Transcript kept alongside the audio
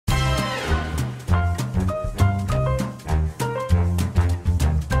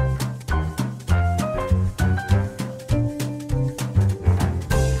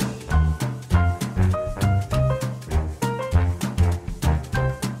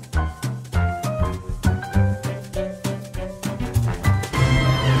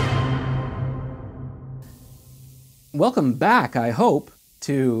Welcome back, I hope,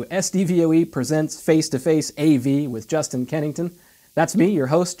 to SDVOE Presents Face-to-Face AV with Justin Kennington. That's me, your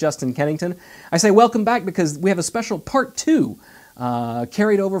host, Justin Kennington. I say welcome back because we have a special part 2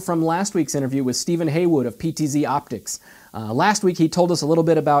 carried over from last week's interview with Stephen Heywood of PTZ Optics. Last week he told us a little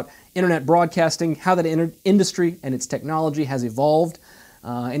bit about internet broadcasting, how that industry and its technology has evolved,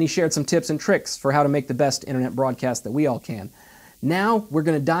 and he shared some tips and tricks for how to make the best internet broadcast that we all can. Now we're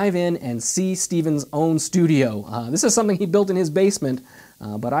going to dive in and see Stephen's own studio. This is something he built in his basement,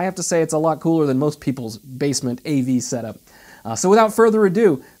 but I have to say it's a lot cooler than most people's basement AV setup. So without further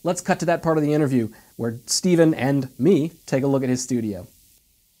ado, let's cut to that part of the interview where Stephen and me take a look at his studio.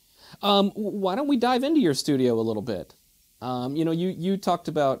 Why don't we dive into your studio a little bit? You talked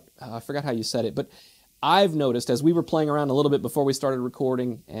about, I forgot how you said it, but I've noticed as we were playing around a little bit before we started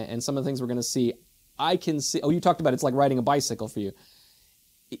recording and some of the things we're going to see, I can see, you talked about it's like riding a bicycle for you.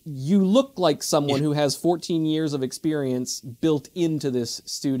 You look like someone who has 14 years of experience built into this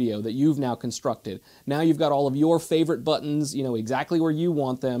studio that you've now constructed. Now you've got all of your favorite buttons, you know exactly where you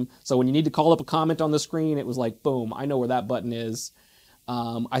want them. So when you need to call up a comment on the screen, it was like, boom, I know where that button is.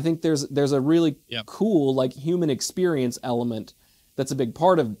 I think there's a really cool like human experience element that's a big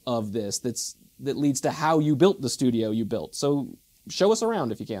part of this that leads to how you built the studio you built. So show us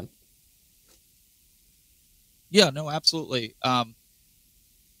around if you can. Yeah, no, absolutely.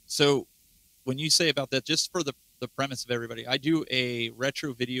 So when you say about that, just for the premise of everybody, I do a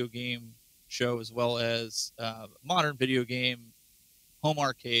retro video game show as well as modern video game, home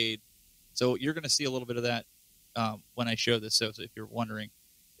arcade. So you're going to see a little bit of that when I show this. So if you're wondering,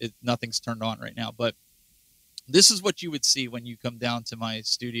 nothing's turned on right now. But this is what you would see when you come down to my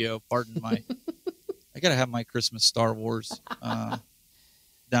studio. Pardon my... I got to have my Christmas Star Wars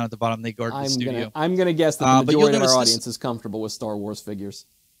down at the bottom. They guard the studio. I'm going to guess that the majority of our audience is comfortable with Star Wars figures.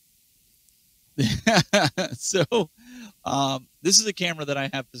 So this is a camera that I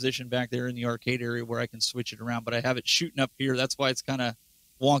have positioned back there in the arcade area where I can switch it around, but I have it shooting up here. That's why it's kind of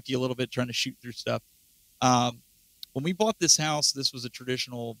wonky a little bit trying to shoot through stuff. When we bought this house, this was a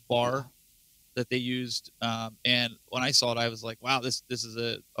traditional bar that they used. And when I saw it, I was like, wow, this is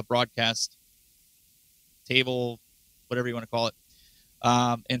a broadcast table, whatever you want to call it.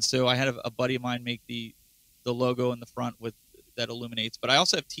 And so I had a buddy of mine make the logo in the front with that illuminates, but I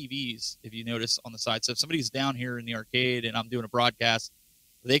also have TVs, if you notice, on the side. So if somebody's down here in the arcade and I'm doing a broadcast,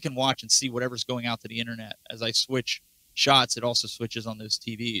 they can watch and see whatever's going out to the internet. As I switch shots, it also switches on those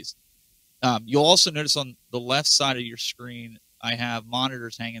TVs. You'll also notice on the left side of your screen, I have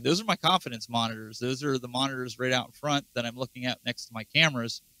monitors hanging. Those are my confidence monitors. Those are the monitors right out in front that I'm looking at next to my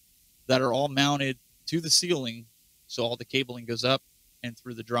cameras that are all mounted to the ceiling. So all the cabling goes up and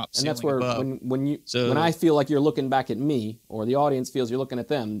through the drop ceiling. And that's where above. when I feel like you're looking back at me, or the audience feels you're looking at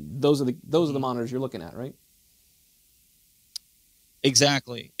them, those are the monitors you're looking at, right?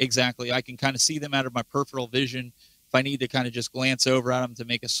 Exactly. I can kind of see them out of my peripheral vision. If I need to kind of just glance over at them to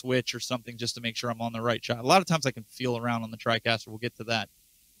make a switch or something, just to make sure I'm on the right shot. A lot of times I can feel around on the TriCaster. We'll get to that.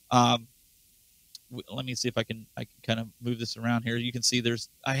 Let me see if I can kind of move this around here. You can see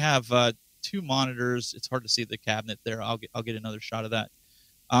I have 2 monitors. It's hard to see the cabinet there. I'll get another shot of that.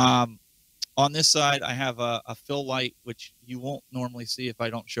 On this side, I have a fill light, which you won't normally see if I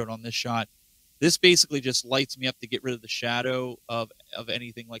don't show it on this shot. This basically just lights me up to get rid of the shadow of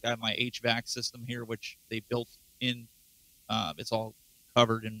anything. Like I have my HVAC system here, which they built in. It's all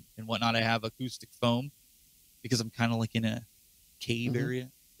covered and whatnot. I have acoustic foam because I'm kind of like in a cave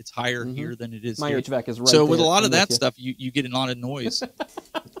area. It's higher here than it is my here. HVAC is right So with there. a lot of that stuff, you get a lot of noise.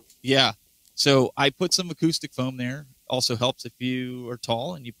 Yeah. So I put some acoustic foam there. Also helps if you are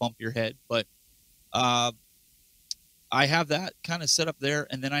tall and you bump your head. But I have that kind of set up there,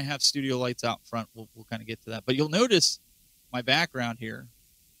 and then I have studio lights out front. We'll kind of get to that. But you'll notice my background here.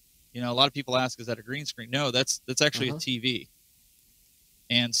 You know, a lot of people ask, is that a green screen? No, that's actually a TV.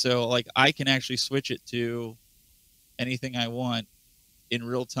 And so, like, I can actually switch it to anything I want in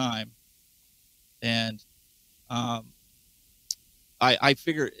real time. And I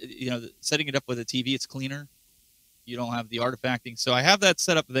figure, you know, setting it up with a TV, it's cleaner. You don't have the artifacting. So I have that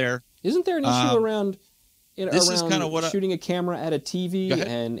set up there. Isn't there an issue around is kind of what shooting a camera at a TV,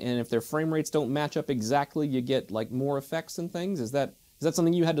 and if their frame rates don't match up exactly, you get like more effects and things? Is that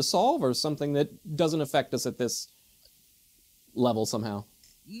something you had to solve, or something that doesn't affect us at this level somehow?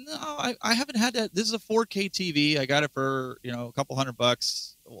 No, I haven't had that. This is a 4K TV. I got it for, you know, a couple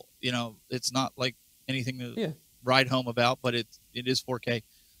 $100. You know, it's not like anything to ride home about, but it is 4K.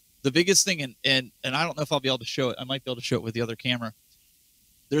 The biggest thing, and I don't know if I'll be able to show it. I might be able to show it with the other camera.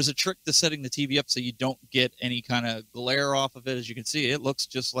 There's a trick to setting the TV up so you don't get any kind of glare off of it. As you can see, it looks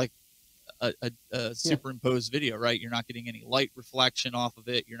just like a superimposed video, right? You're not getting any light reflection off of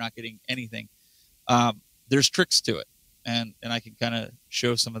it. You're not getting anything. There's tricks to it, and I can kind of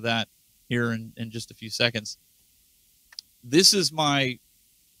show some of that here in just a few seconds. This is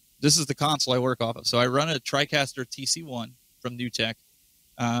the console I work off of. So I run a TriCaster TC1 from NewTek.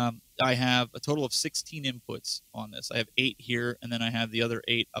 I have a total of 16 inputs on this. I have 8 here, and then I have the other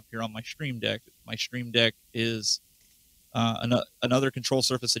 8 up here on my Stream Deck. My Stream Deck is another control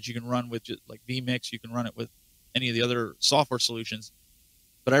surface that you can run with, just like vMix. You can run it with any of the other software solutions.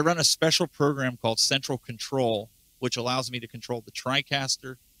 But I run a special program called Central Control, which allows me to control the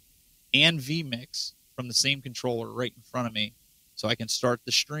TriCaster and vMix from the same controller right in front of me. So I can start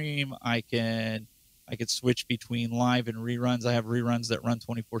the stream. I can switch between live and reruns. I have reruns that run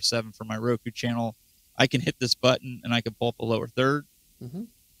 24/7 for my Roku channel. I can hit this button and I can pull up a lower third,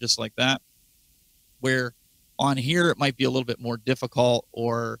 just like that. Where on here it might be a little bit more difficult,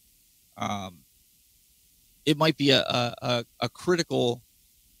 or it might be a critical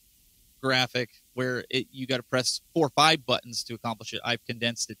graphic where you got to press 4 or 5 buttons to accomplish it. I've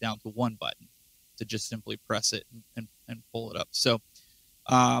condensed it down to 1 button to just simply press it and pull it up. So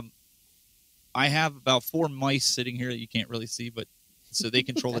I have about 4 mice sitting here that you can't really see, but so they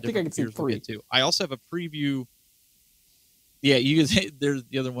control the different computers we'll get to. I also have a preview. Yeah, there's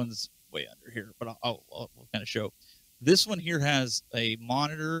the other one's way under here, but I'll kind of show. This one here has a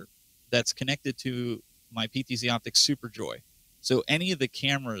monitor that's connected to my PTZ Optics SuperJoy. So any of the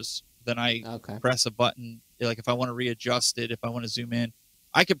cameras that I press a button, like if I want to readjust it, if I want to zoom in,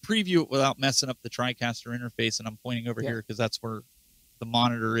 I could preview it without messing up the TriCaster interface. And I'm pointing over here because that's where the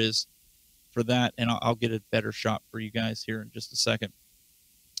monitor is for that. And I'll get a better shot for you guys here in just a second.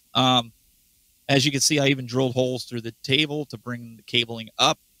 As you can see, I even drilled holes through the table to bring the cabling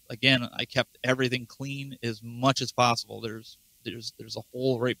up. Again, I kept everything clean as much as possible. There's a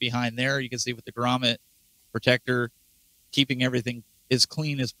hole right behind there. You can see with the grommet protector, keeping everything as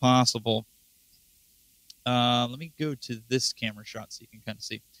clean as possible. Let me go to this camera shot so you can kind of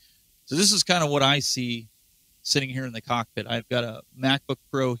see. So this is kind of what I see sitting here in the cockpit. I've got a MacBook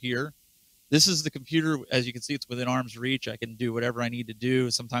Pro here. This is the computer. As you can see, it's within arm's reach. I can do whatever I need to do,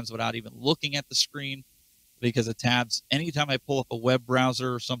 sometimes without even looking at the screen because of tabs. Anytime I pull up a web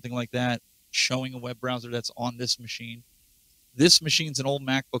browser or something like that, showing a web browser that's on this machine. This machine's an old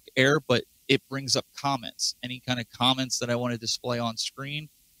MacBook Air, but it brings up comments. Any kind of comments that I want to display on screen,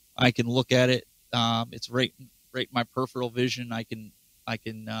 I can look at it. It's right in my peripheral vision. I can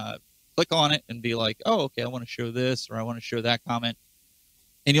click on it and be like, oh, okay, I want to show this or I want to show that comment.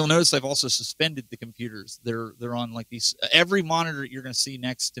 And you'll notice I've also suspended the computers. They're on like these. Every monitor you're going to see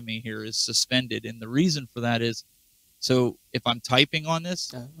next to me here is suspended, and the reason for that is so if I'm typing on this,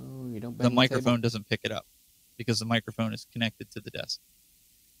 the microphone doesn't pick it up because the microphone is connected to the desk.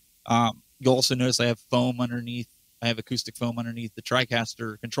 You'll also notice I have foam underneath. I have acoustic foam underneath the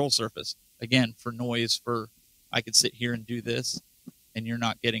TriCaster control surface. Again, for noise, I could sit here and do this, and you're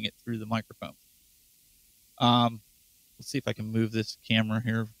not getting it through the microphone. Let's see if I can move this camera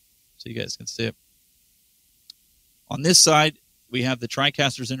here so you guys can see it. On this side, we have the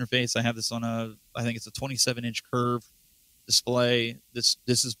TriCaster's interface. I have this on I think it's a 27-inch curve display. This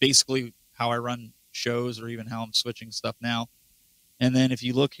is basically how I run shows or even how I'm switching stuff now. And then if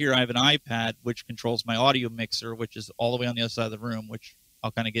you look here, I have an iPad, which controls my audio mixer, which is all the way on the other side of the room, which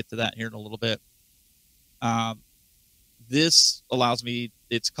I'll kind of get to that here in a little bit. This allows me,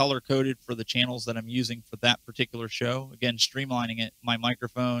 it's color-coded for the channels that I'm using for that particular show. Again, streamlining it, my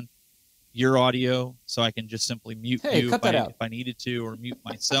microphone, your audio, so I can just simply mute you if I needed to, or mute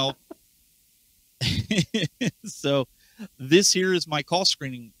myself. So this here is my call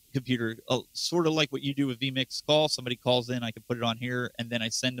screening computer, sort of like what you do with vMix Call. Somebody calls in, I can put it on here, and then I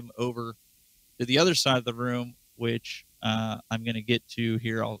send them over to the other side of the room, which I'm going to get to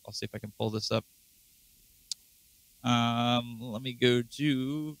here. I'll see if I can pull this up. Let me go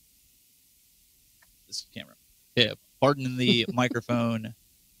to this camera. Yeah, pardon the microphone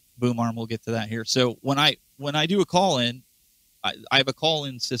boom arm. We'll get to that here. So when I do a call in, I have a call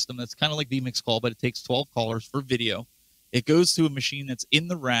in system that's kind of like vMix Call, but it takes 12 callers for video. It goes to a machine that's in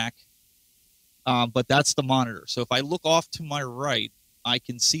the rack, but that's the monitor. So if I look off to my right, I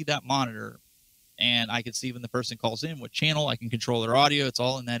can see that monitor, and I can see when the person calls in what channel. I can control their audio. It's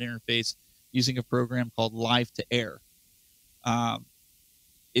all in that interface using a program called Live to Air.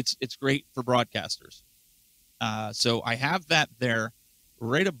 It's great for broadcasters. So I have that there.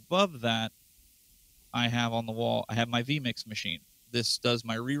 Right above that, I have on the wall, I have my vMix machine. This does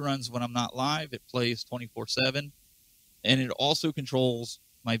my reruns when I'm not live. It plays 24/7. And it also controls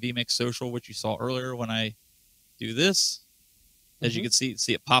my vMix Social, which you saw earlier when I do this. As you can see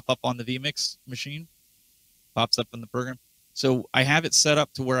it pop up on the vMix machine, pops up in the program. So I have it set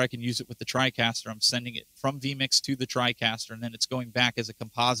up to where I can use it with the TriCaster. I'm sending it from vMix to the TriCaster, and then it's going back as a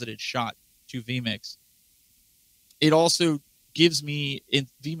composited shot to vMix. It also gives me,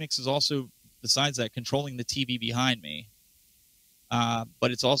 vMix is also, besides that, controlling the TV behind me.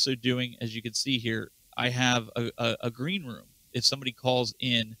 But it's also doing, as you can see here, I have a green room. If somebody calls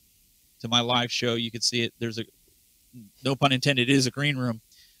in to my live show, you can see it. There's a, no pun intended, it is a green room.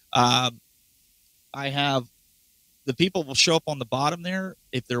 I have, the people will show up on the bottom there.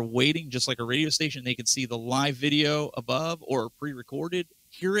 If they're waiting, just like a radio station, they can see the live video above or pre-recorded,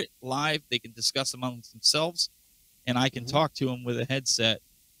 hear it live. They can discuss amongst themselves, and I can talk to them with a headset,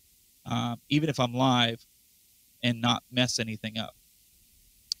 even if I'm live, and not mess anything up.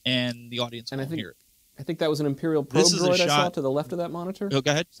 And the audience won't hear it. I think that was an Imperial probe droid I saw to the left of that monitor. Oh,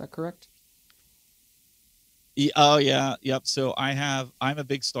 go ahead. Is that correct? Oh yeah, yep. So I'm a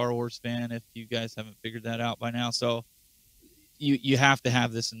big Star Wars fan, if you guys haven't figured that out by now. So you have to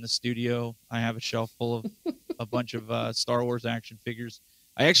have this in the studio. I have a shelf full of a bunch of Star Wars action figures.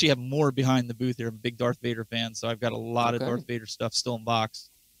 I actually have more behind the booth here. I'm a big Darth Vader fan, so I've got a lot of Darth Vader stuff still in box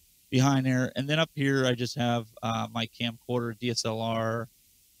behind there. And then up here, I just have my camcorder DSLR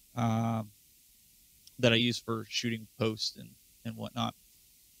that I use for shooting posts and whatnot.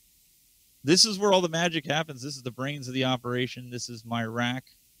 This is where all the magic happens. This is the brains of the operation. This is my rack.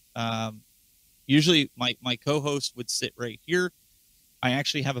 Usually my co-host would sit right here. I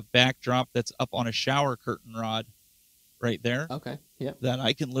actually have a backdrop that's up on a shower curtain rod right there. Okay, yeah. That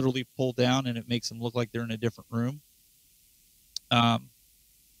I can literally pull down, and it makes them look like they're in a different room.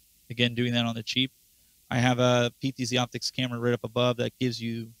 Again, doing that on the cheap. I have a PTZ Optics camera right up above that gives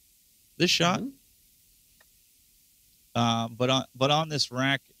you this shot. But on this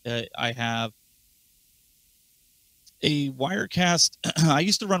rack, I have a Wirecast. I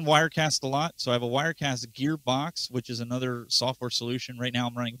used to run Wirecast a lot, so I have a Wirecast Gearbox, which is another software solution. Right now,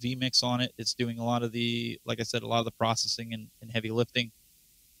 I'm running vMix on it. It's doing a lot of the, like I said, a lot of the processing and heavy lifting.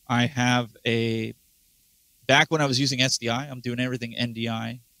 I have back when I was using SDI, I'm doing everything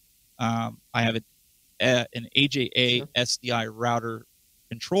NDI. I have an AJA SDI router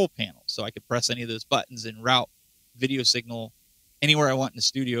control panel, so I could press any of those buttons and route video signal anywhere I want in the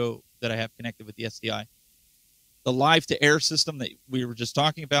studio that I have connected with the SDI. The live to air system that we were just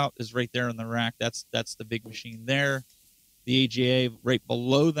talking about is right there in the rack. That's the big machine there. The AGA right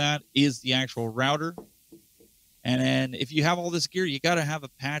below that is the actual router. And then if you have all this gear, you got to have a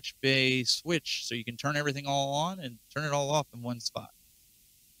patch bay switch so you can turn everything all on and turn it all off in one spot.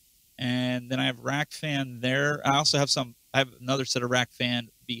 And then I have rack fan there. I also have I have another set of rack fan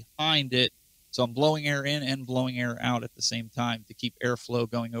behind it. So I'm blowing air in and blowing air out at the same time to keep airflow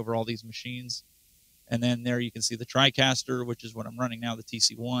going over all these machines. And then there you can see the TriCaster, which is what I'm running now, the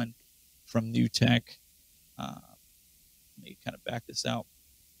TC1 from New Tech. Let me kind of back this out.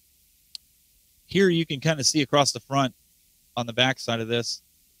 Here you can kind of see across the front on the back side of this,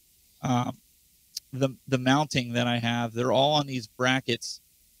 the mounting that I have. They're all on these brackets.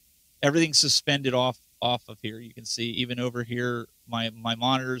 Everything's suspended off of here. You can see even over here, my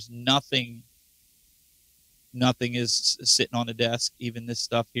monitors, nothing is sitting on the desk. Even this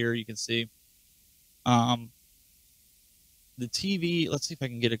stuff here, you can see. The TV, let's see if I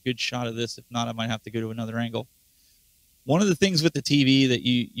can get a good shot of this. If not, I might have to go to another angle. One of the things with the TV that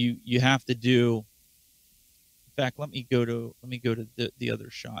you have to do, in fact, let me go to the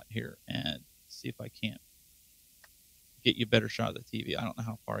other shot here and see if I can't get you a better shot of the TV. I don't know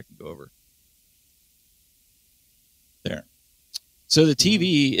how far I can go over. There. So the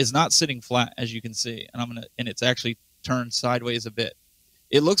TV is not sitting flat, as you can see, and it's actually turned sideways a bit.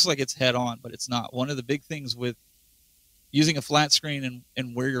 It looks like it's head on, but it's not. One of the big things with using a flat screen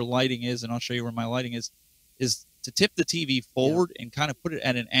and where your lighting is, and I'll show you where my lighting is to tip the TV forward and kind of put it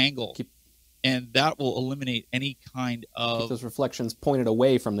at an angle. And that will eliminate any kind of... Keep those reflections pointed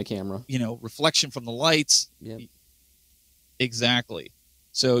away from the camera. You know, reflection from the lights. Yep. Exactly.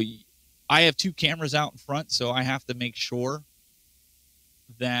 So I have two cameras out in front, so I have to make sure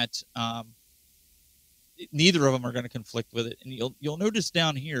that neither of them are going to conflict with it. And you'll notice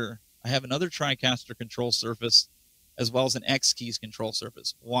down here, I have another TriCaster control surface as well as an X keys control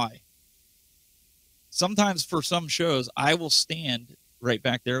surface. Why? Sometimes for some shows, I will stand right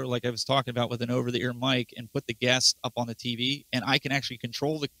back there, like I was talking about with an over-the-ear mic, and put the guest up on the TV, and I can actually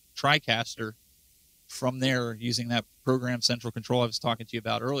control the TriCaster from there using that program central control I was talking to you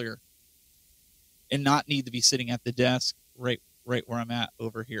about earlier, and not need to be sitting at the desk right where I'm at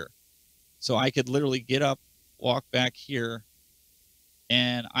over here. So I could literally get up, walk back here,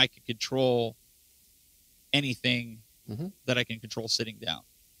 and I could control anything that I can control sitting down.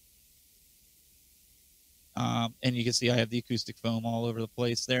 And you can see I have the acoustic foam all over the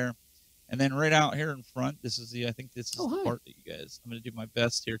place there. And then right out here in front, I think this is the part that you guys, I'm going to do my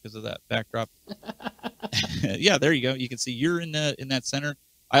best here because of that backdrop. Yeah, there you go. You can see you're in that center.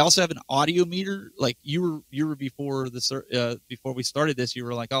 I also have an audio meter. Like you were before we started this, you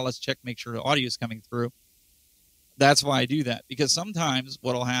were like, oh, let's check, make sure the audio is coming through. That's why I do that, because sometimes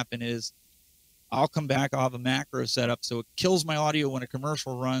what'll happen is I'll come back, I'll have a macro set up so it kills my audio when a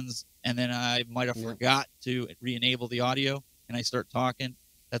commercial runs, and then I might have forgot to re-enable the audio, and I start talking.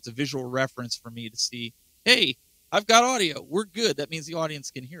 That's a visual reference for me to see, hey, I've got audio. We're good. That means the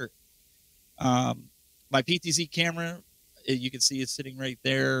audience can hear it. My PTZ camera, you can see is sitting right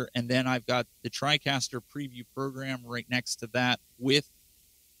there, and then I've got the TriCaster preview program right next to that with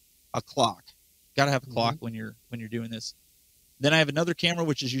a clock. Got to have a clock when you're doing this. Then I have another camera,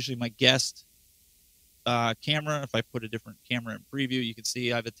 which is usually my guest camera. If I put a different camera in preview, you can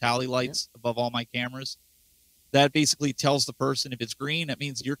see I have a tally lights above all my cameras. That basically tells the person if it's green, that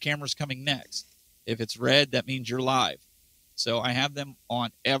means your camera's coming next. If it's red, that means you're live. So I have them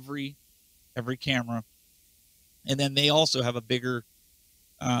on every camera. And then they also have a bigger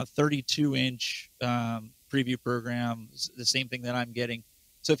 32-inch preview program, the same thing that I'm getting.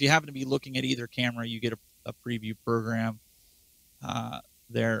 So if you happen to be looking at either camera, you get a preview program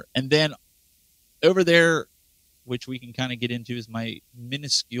there. And then over there, which we can kind of get into, is my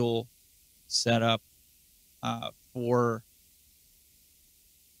minuscule setup for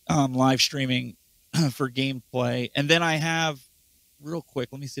live streaming for gameplay. And then I have, real quick,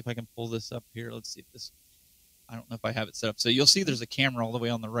 let me see if I can pull this up here. Let's see if this, I don't know if I have it set up. So you'll see there's a camera all the way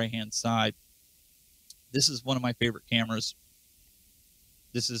on the right-hand side. This is one of my favorite cameras.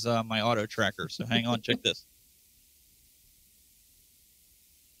 This is my auto tracker. So hang on, check this.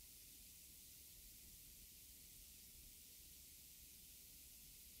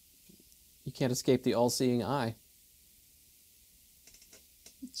 You can't escape the all-seeing eye.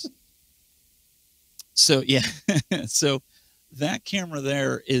 So yeah, so that camera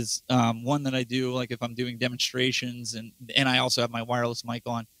there is one that I do, like if I'm doing demonstrations, and I also have my wireless mic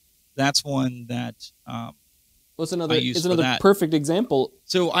on. That's one that well, it's another perfect example.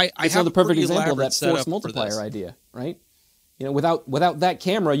 So I have another perfect example of that setup force multiplier idea, right? You know, without that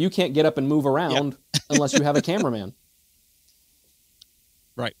camera, you can't get up and move around unless you have a cameraman.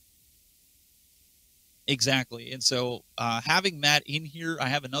 Right. Exactly. And so having that in here, I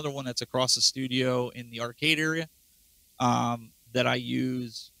have another one that's across the studio in the arcade area that I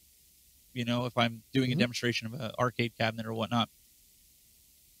use, you know, if I'm doing a demonstration of an arcade cabinet or whatnot.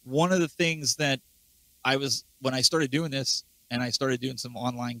 One of the things that when I started doing this, and I started doing some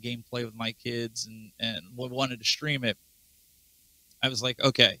online gameplay with my kids and wanted to stream it, I was like,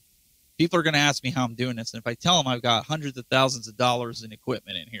 okay, people are going to ask me how I'm doing this. And if I tell them I've got hundreds of thousands of dollars in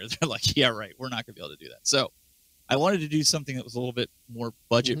equipment in here, they're like, yeah, right, we're not going to be able to do that. So I wanted to do something that was a little bit more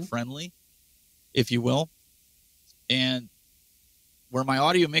budget friendly, if you will. And where my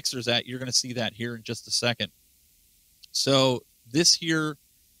audio mixer's at, you're going to see that here in just a second. So this here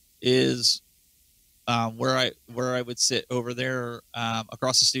is where I would sit over there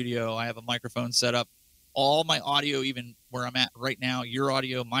across the studio. I have a microphone set up. All my audio, even where I'm at right now, your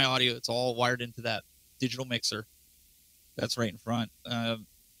audio, my audio, it's all wired into that digital mixer. That's right in front. I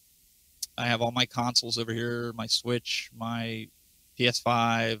have all my consoles over here, my Switch, my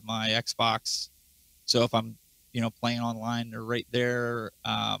PS5, my Xbox. So if I'm, you know, playing online, they're right there,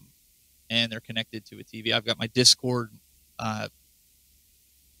 and they're connected to a TV. I've got my Discord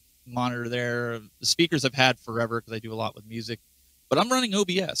monitor there. The speakers I've had forever because I do a lot with music. But I'm running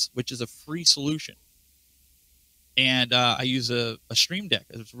OBS, which is a free solution. And I use a Stream Deck.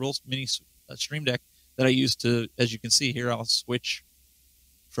 It's a real mini Stream Deck that I use to, as you can see here, I'll switch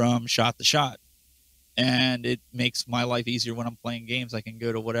from shot to shot. And it makes my life easier when I'm playing games. I can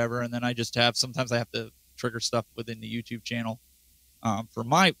go to whatever, and then I just have, sometimes I have to trigger stuff within the YouTube channel for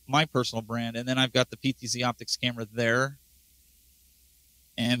my personal brand. And then I've got the PTZ Optics camera there.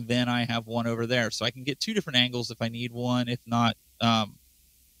 And then I have one over there. So I can get two different angles if I need one. If not,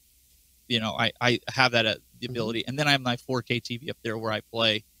 you know, I have that the ability. And then I have my 4K TV up there where I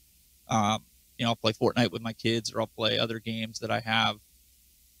play, you know, I'll play Fortnite with my kids, or I'll play other games that I have,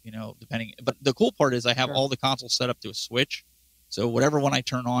 you know, depending. But the cool part is I have all the consoles set up to a switch. So whatever one I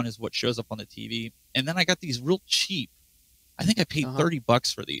turn on is what shows up on the TV. And then I got these real cheap, I think I paid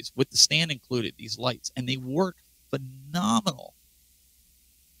 $30 for these with the stand included, these lights, and they work phenomenal.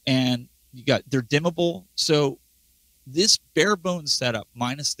 And they're dimmable. So this bare bones setup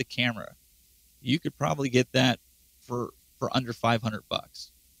minus the camera, you could probably get that for under $500,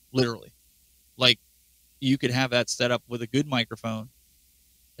 literally. Like, you could have that set up with a good microphone,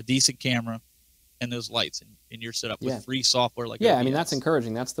 a decent camera, and those lights, and you're set up with free software like yeah. OBS. I mean, that's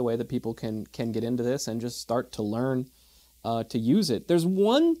encouraging. That's the way that people can get into this and just start to learn to use it. There's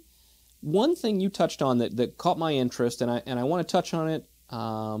one thing you touched on that caught my interest, and I want to touch on it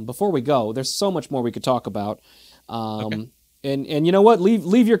before we go. There's so much more we could talk about. Okay. And you know what?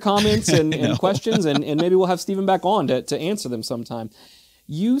 Leave your comments and No. questions, and maybe we'll have Stephen back on to answer them sometime.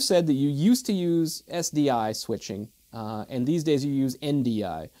 You said that you used to use SDI switching, and these days you use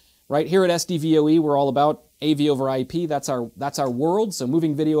NDI. Right here at SDVOE, we're all about AV over IP. That's our world. So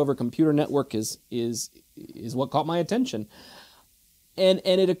moving video over computer network is what caught my attention. And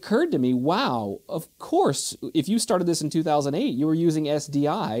it occurred to me, wow, of course, if you started this in 2008, you were using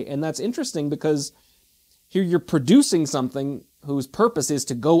SDI, and that's interesting because here you're producing something whose purpose is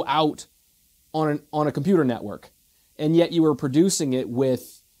to go out on a computer network, and yet you were producing it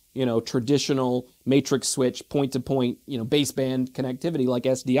with, you know, traditional matrix switch, point-to-point, you know, baseband connectivity like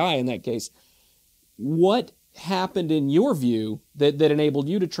SDI in that case. What happened in your view that enabled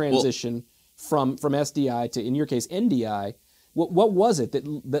you to transition from SDI to, in your case, NDI? What was it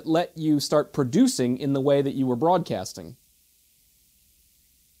that let you start producing in the way that you were broadcasting?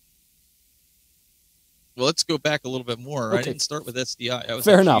 Well, let's go back a little bit more. Okay. I didn't start with SDI. I was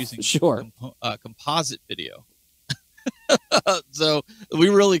Fair enough. using Sure. Composite video. So we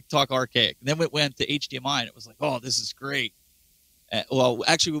really talk archaic. And then we went to HDMI, and it was like, oh, this is great. Well,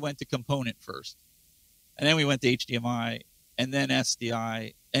 actually, we went to component first, and then we went to HDMI, and then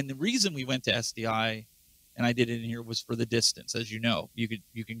SDI. And the reason we went to SDI, and I did it in here, was for the distance. As you know, you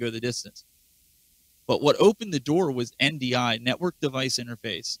can go the distance. But what opened the door was NDI, Network Device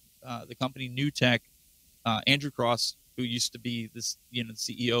Interface. The company NewTek, Andrew Cross, who used to be this, the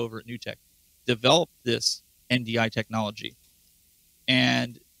CEO over at NewTek, developed this NDI technology,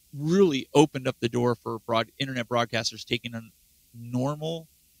 and really opened up the door for internet broadcasters taking a normal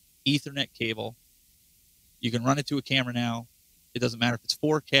Ethernet cable. You can run it to a camera now. It doesn't matter if it's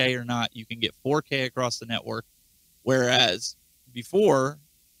 4K or not. You can get 4K across the network, whereas before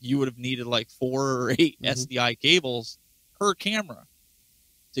you would have needed like 4 or 8 SDI cables per camera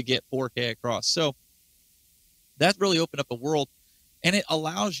to get 4K across. So that really opened up a world, and it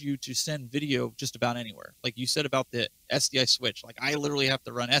allows you to send video just about anywhere. Like you said about the SDI switch, like I literally have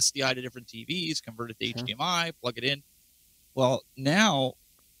to run SDI to different TVs, convert it to HDMI, plug it in. Well, now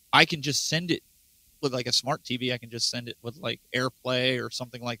I can just send it with like a smart TV. I can just send it with like AirPlay or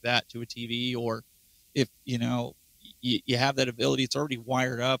something like that to a TV. Or if, you have that ability, it's already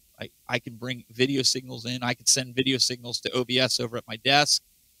wired up. I can bring video signals in. I can send video signals to OBS over at my desk,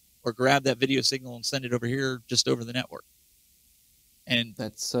 or grab that video signal and send it over here just over the network. And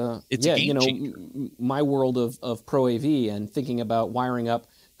that's it's a game changer. My world of Pro AV and thinking about wiring up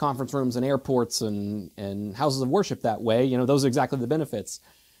conference rooms and airports and houses of worship that way, those are exactly the benefits.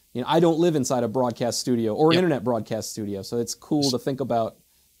 I don't live inside a broadcast studio or an internet broadcast studio, so it's cool to think about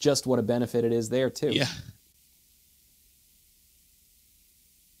just what a benefit it is there too. Yeah.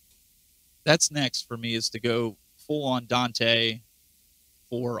 That's next for me, is to go full on Dante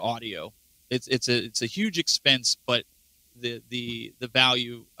for audio. It's a huge expense, but the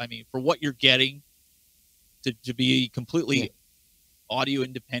value, I mean, for what you're getting to be completely audio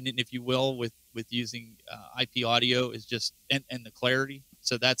independent, if you will, with using IP audio is just, and the clarity.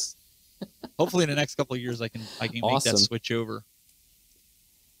 So that's hopefully in the next couple of years I can make that switch over.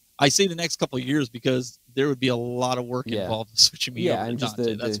 I say the next couple of years because there would be a lot of work involved in switching me over to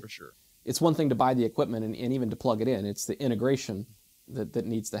Dante, that's for sure. It's one thing to buy the equipment and even to plug it in. It's the integration that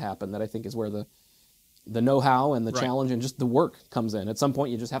needs to happen that I think is where the know-how and the challenge and just the work comes in. At some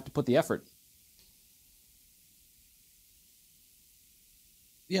point, you just have to put the effort.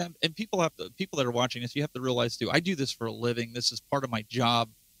 Yeah, and people that are watching this, you have to realize too, I do this for a living. This is part of my job.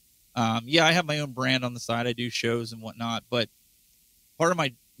 I have my own brand on the side. I do shows and whatnot, but part of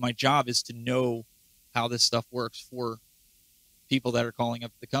my job is to know how this stuff works for people that are calling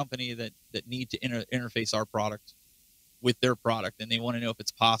up the company that need to interface our product with their product, and they want to know if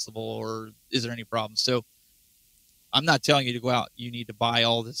it's possible or is there any problems. So I'm not telling you to go out, you need to buy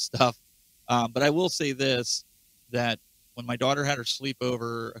all this stuff. But I will say this, that when my daughter had her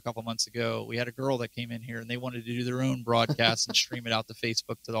sleepover a couple months ago, we had a girl that came in here and they wanted to do their own broadcast and stream it out to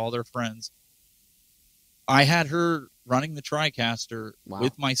Facebook to all their friends. I had her running the TriCaster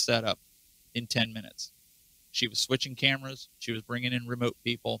with my setup in 10 minutes. She was switching cameras. She was bringing in remote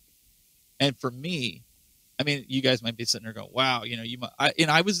people. And for me, I mean, you guys might be sitting there going, wow,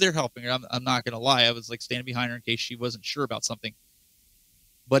 I was there helping her. I'm not going to lie. I was like standing behind her in case she wasn't sure about something.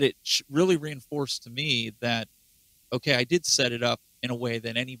 But it really reinforced to me that, okay, I did set it up in a way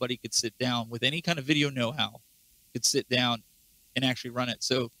that anybody could sit down with any kind of video know-how, could sit down and actually run it.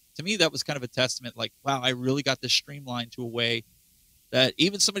 So to me, that was kind of a testament, like, wow, I really got this streamlined to a way that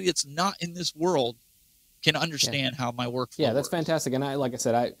even somebody that's not in this world can understand how my workflow Yeah, that's works. fantastic. And like I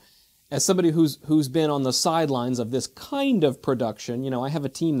said, as somebody who's been on the sidelines of this kind of production, I have a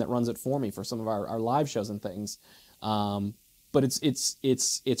team that runs it for me for some of our live shows and things. But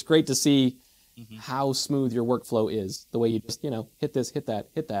it's great to see how smooth your workflow is. The way you just hit this, hit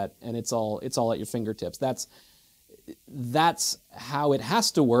that, and it's all at your fingertips. That's how it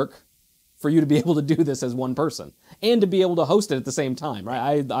has to work for you to be able to do this as one person and to be able to host it at the same time,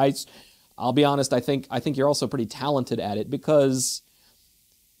 right? I'll be honest. I think you're also pretty talented at it, because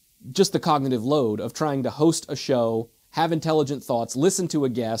just the cognitive load of trying to host a show, have intelligent thoughts, listen to a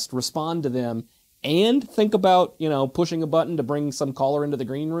guest, respond to them, and think about, pushing a button to bring some caller into the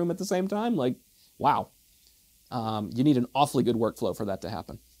green room at the same time. Like, wow. You need an awfully good workflow for that to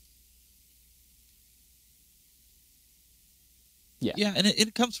happen. Yeah. Yeah, and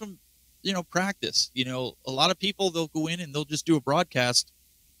it comes from, practice. A lot of people, they'll go in and they'll just do a broadcast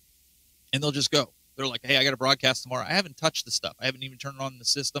and they'll just go. They're like, hey, I got a broadcast tomorrow. I haven't touched the stuff. I haven't even turned on the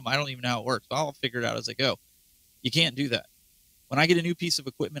system. I don't even know how it works. I'll figure it out as I go. You can't do that. When I get a new piece of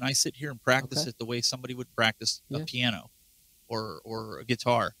equipment, I sit here and practice it the way somebody would practice a piano or a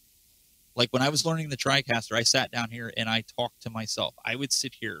guitar. Like when I was learning the TriCaster, I sat down here and I talked to myself. I would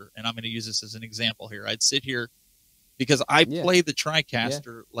sit here, and I'm going to use this as an example here. I'd sit here because I play the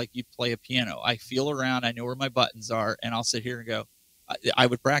TriCaster like you play a piano. I feel around. I know where my buttons are, and I'll sit here and go. I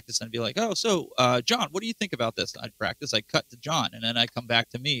would practice and be like, oh, so John, what do you think about this? I'd practice. I'd cut to John, and then I'd come back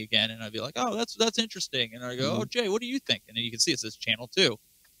to me again, and I'd be like, oh, that's interesting. And I go, oh, Jay, what do you think? And then you can see it says channel 2.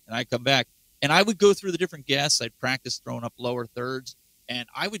 And I'd come back, and I would go through the different guests. I'd practice throwing up lower thirds, and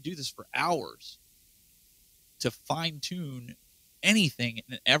I would do this for hours to fine-tune anything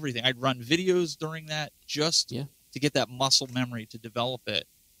and everything. I'd run videos during that just to get that muscle memory to develop it.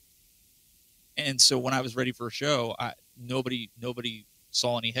 And so when I was ready for a show, nobody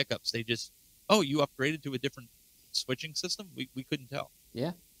saw any hiccups. They just, oh, you upgraded to a different switching system? We couldn't tell.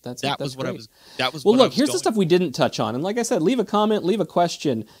 Yeah, that's what great. I was. That was well. What I Look, was here's going the stuff we didn't touch on, and like I said, leave a comment, leave a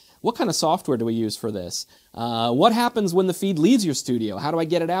question. What kind of software do we use for this? What happens when the feed leaves your studio? How do I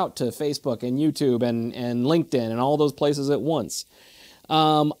get it out to Facebook and YouTube and LinkedIn and all those places at once?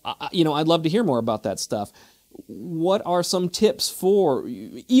 I'd love to hear more about that stuff. What are some tips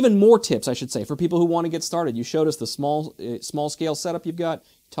even more tips, I should say, for people who want to get started? You showed us the small scale setup you've got,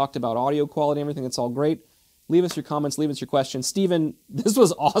 talked about audio quality, everything. That's all great. Leave us your comments, leave us your questions. Stephen, this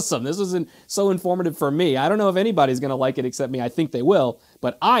was awesome. This was so informative for me. I don't know if anybody's going to like it except me. I think they will,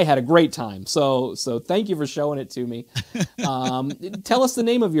 but I had a great time. So thank you for showing it to me. Tell us the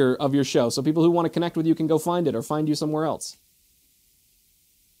name of your show so people who want to connect with you can go find it or find you somewhere else.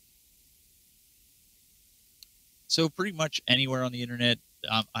 So pretty much anywhere on the internet,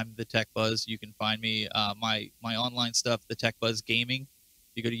 I'm the Tech Buzz. You can find me. My online stuff, the Tech Buzz Gaming.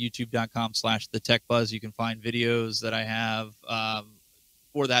 You go to youtube.com/the Tech Buzz. You can find videos that I have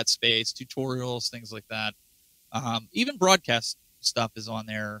for that space, tutorials, things like that. Even broadcast stuff is on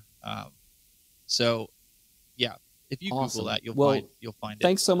there. So yeah, if you Google that, you'll find it.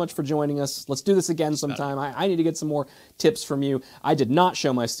 Thanks so much for joining us. Let's do this again sometime. I need to get some more tips from you. I did not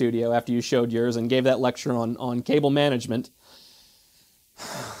show my studio after you showed yours and gave that lecture on cable management.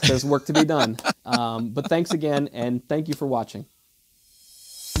 There's work to be done. But thanks again, and thank you for watching.